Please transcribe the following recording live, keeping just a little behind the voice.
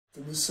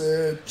It was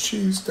a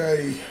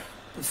Tuesday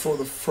before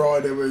the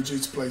Friday we were due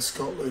to play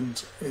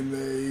Scotland in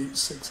the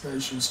Six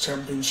Nations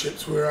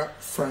Championships. We were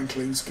at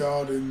Franklin's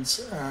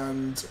Gardens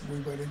and we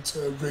went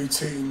into a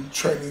routine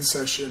training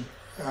session,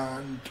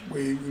 and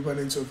we went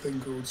into a thing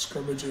called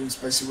scrummaging. It's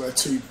basically where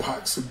two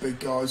packs of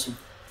big guys would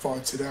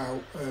fight it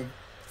out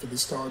for the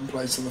starting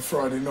place on the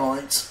Friday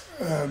night.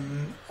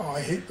 I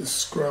hit the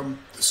scrum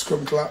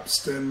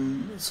collapsed,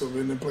 and sort of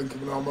in the blink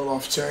of an eye my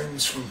life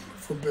changed from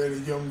being a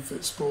young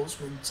fit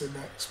sportsman to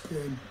next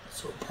being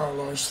sort of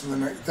paralysed from the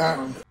neck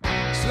down.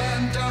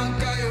 Slam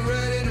dunk, are you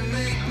ready to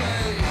make me?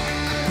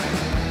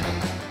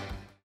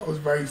 I was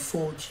very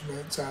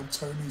fortunate to have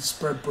Tony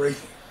Spreadbury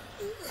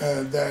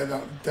there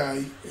that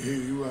day,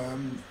 who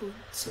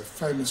is a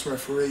famous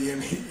referee,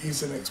 and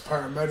he's an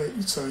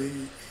ex-paramedic, so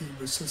he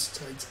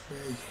resuscitated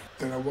me.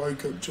 Then I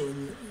woke up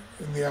in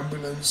the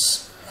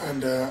ambulance,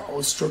 and I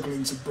was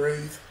struggling to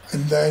breathe.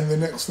 And then the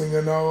next thing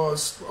I know,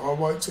 I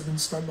woke up and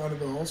stepped out of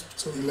the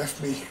hospital. He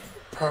left me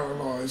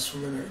paralysed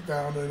from the neck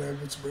down and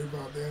able to breathe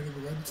out the end of a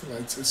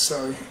ventilator.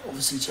 So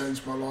obviously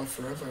changed my life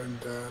forever, and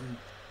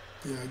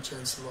it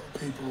changed a lot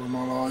of people in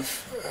my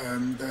life,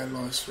 their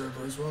lives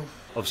forever as well.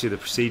 Obviously the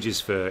procedures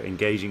for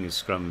engaging in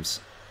scrums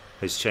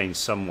has changed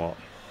somewhat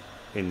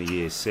in the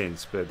years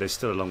since, but there's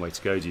still a long way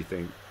to go, do you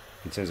think,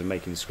 in terms of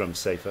making scrums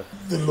safer?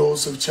 The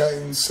laws have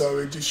changed, so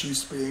it just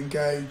used to be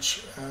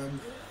engage,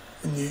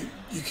 and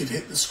you could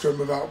hit the scrum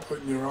without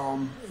putting your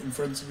arm in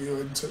front of you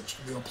and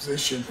touching the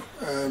opposition.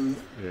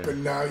 But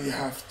now you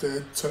have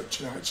to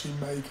touch and actually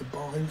make a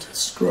bind.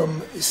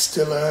 Scrum is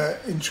still an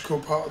integral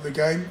part of the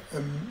game,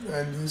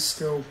 and is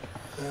still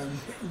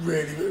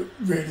really,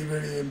 really,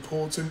 really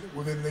important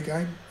within the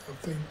game. I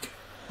think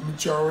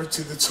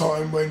majority of the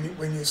time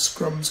when your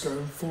scrum's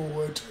going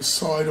forward, the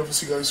side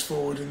obviously goes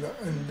forward,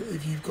 and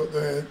if you've got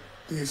the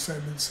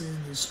ascendancy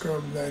in the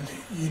scrum, then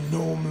you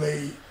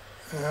normally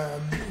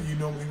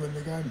win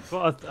the game.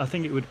 Well, I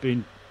think it would have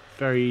been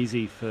very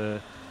easy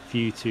for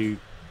you to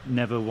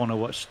never want to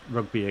watch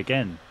rugby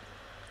again,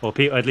 or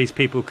at least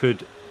people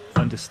could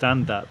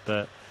understand that.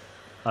 But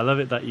I love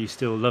it that you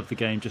still love the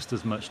game just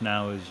as much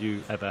now as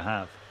you ever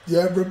have.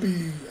 Yeah,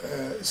 rugby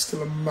is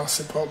still a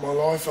massive part of my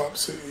life. I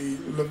absolutely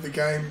love the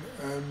game.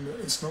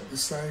 It's not the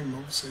same,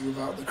 obviously,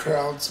 without the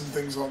crowds and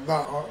things like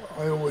that.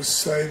 I always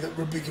say that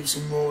rugby gives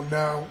me more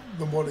now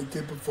than what it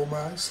did before my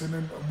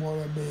accident, and what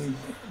I mean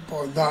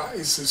by that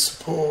is the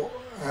support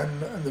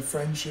and the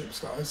friendships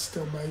that I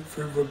still make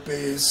through rugby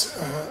is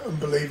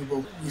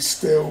unbelievable. We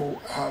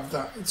still have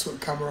that sort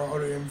of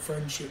camaraderie and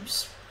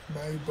friendships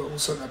made, but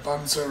also that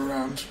banter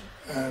around,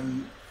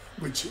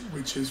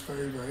 which is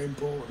very, very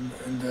important,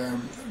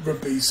 and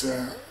rugby's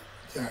a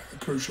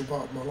crucial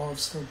part of my life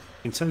still.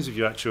 In terms of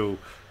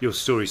your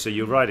story, so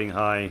you're riding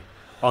high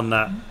on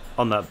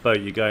that boat.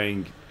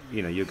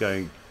 You're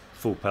going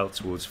full pelt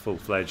towards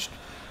full-fledged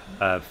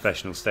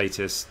professional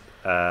status,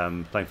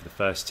 playing for the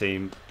first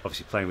team,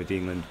 obviously playing with the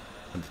England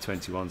under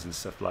 21s and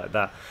stuff like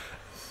that,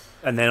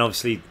 and then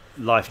obviously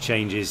life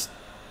changes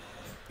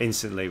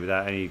instantly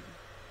without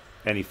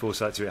any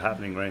foresight to it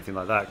happening or anything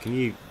like that. Can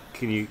you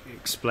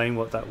explain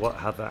how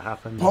that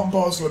happened? Part and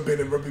parcel of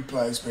being a rugby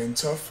player has been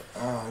tough,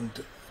 and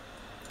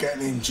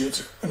getting injured,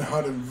 and I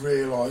hadn't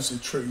realised the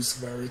true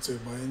severity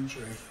of my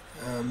injury.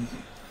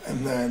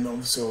 And then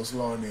obviously I was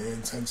lying in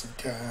intensive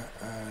care,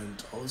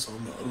 and I was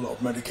on a lot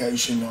of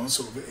medication. I was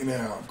sort of in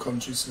and out of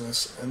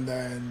consciousness, and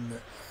then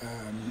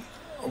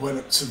I went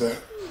up to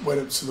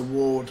the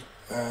ward,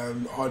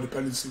 high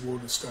dependency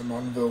ward at Stone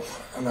Manville,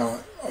 and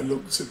I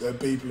looked at the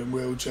people in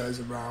wheelchairs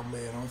around me,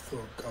 and I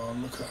thought,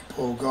 God, look at that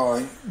poor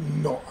guy,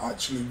 not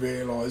actually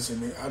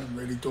realising it hadn't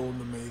really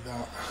dawned on me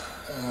that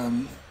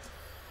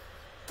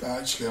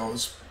actually I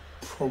was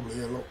probably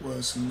a lot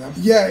worse than them.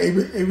 Yeah,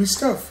 it was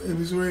tough. It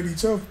was really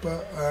tough,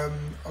 but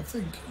I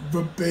think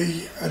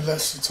rugby and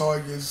Leicester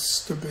Tigers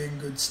stood me in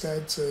good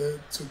stead to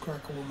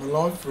crack on with my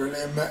life, really,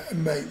 and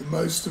make the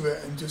most of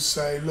it, and just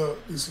say,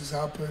 look, this has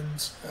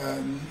happened,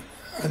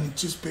 and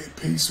just be at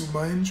peace with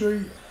my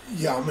injury.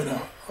 Yeah, I'm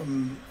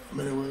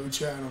in a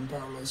wheelchair and I'm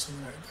paralysed from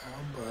the neck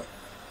down, but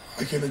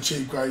I can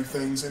achieve great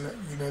things, and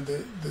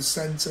the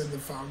centre and the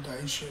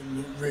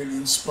foundation really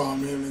inspire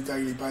me on a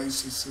daily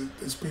basis.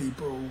 There's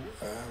people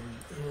who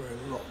are in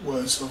a lot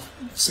worse off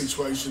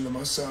situation than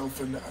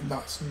myself, and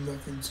that's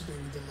nothing to do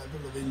with the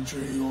level of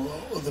injury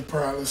or the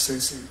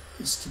paralysis.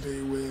 It's to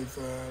do with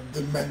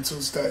the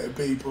mental state of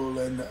people,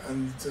 and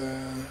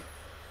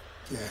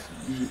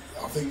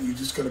I think you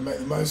just got to make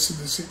the most of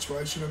the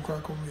situation and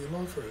crack on with your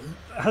life, really.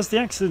 Has the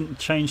accident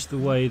changed the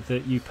way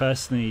that you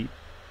personally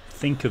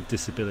think of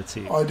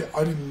disability? I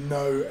didn't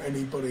know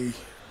anybody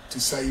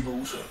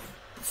disabled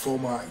before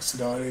my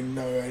accident. I didn't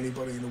know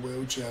anybody in a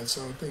wheelchair,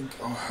 so I think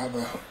I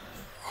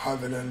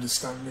have an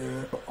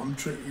understanding. I'm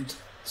treated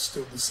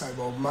still the same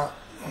old Matt.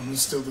 I'm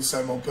still the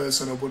same old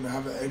person. I wouldn't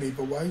have it any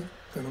other way.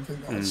 And I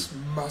think that's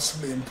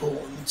massively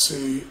important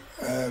to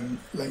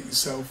let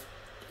yourself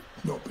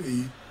not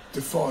be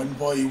defined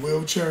by your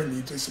wheelchair and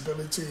your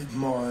disability.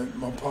 My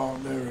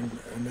partner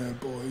and her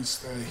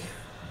boys,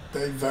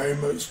 they very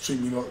much treat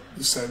me like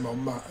the same old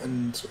Matt,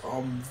 and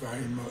I'm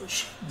very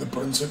much the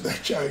brunt of their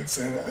jokes,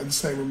 and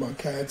same with my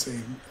care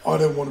team. I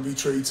don't want to be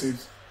treated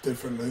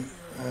differently,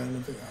 and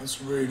I think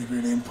that's really,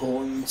 really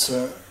important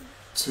to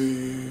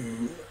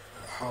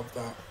have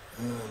that.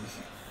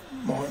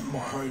 My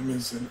home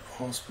isn't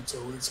a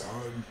hospital, it's a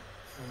home.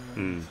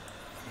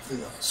 I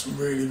think that's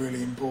really,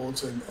 really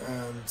important,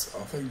 and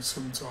I think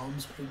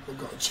sometimes people have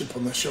got a chip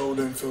on their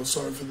shoulder and feel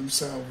sorry for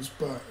themselves,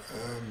 but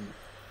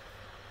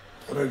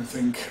I don't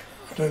think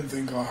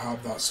I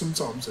have that.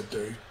 Sometimes I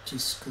do,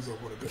 just because I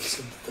want a bit of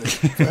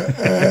sympathy.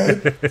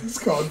 But it's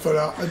can't put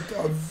out. I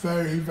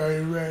very,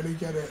 very rarely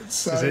get it.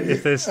 So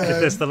if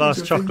there's the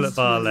last chocolate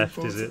bar really left,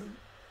 important. Is it?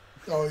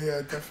 Oh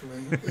yeah,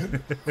 definitely.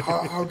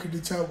 How could you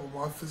tell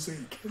by my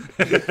physique?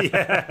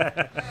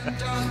 Yeah.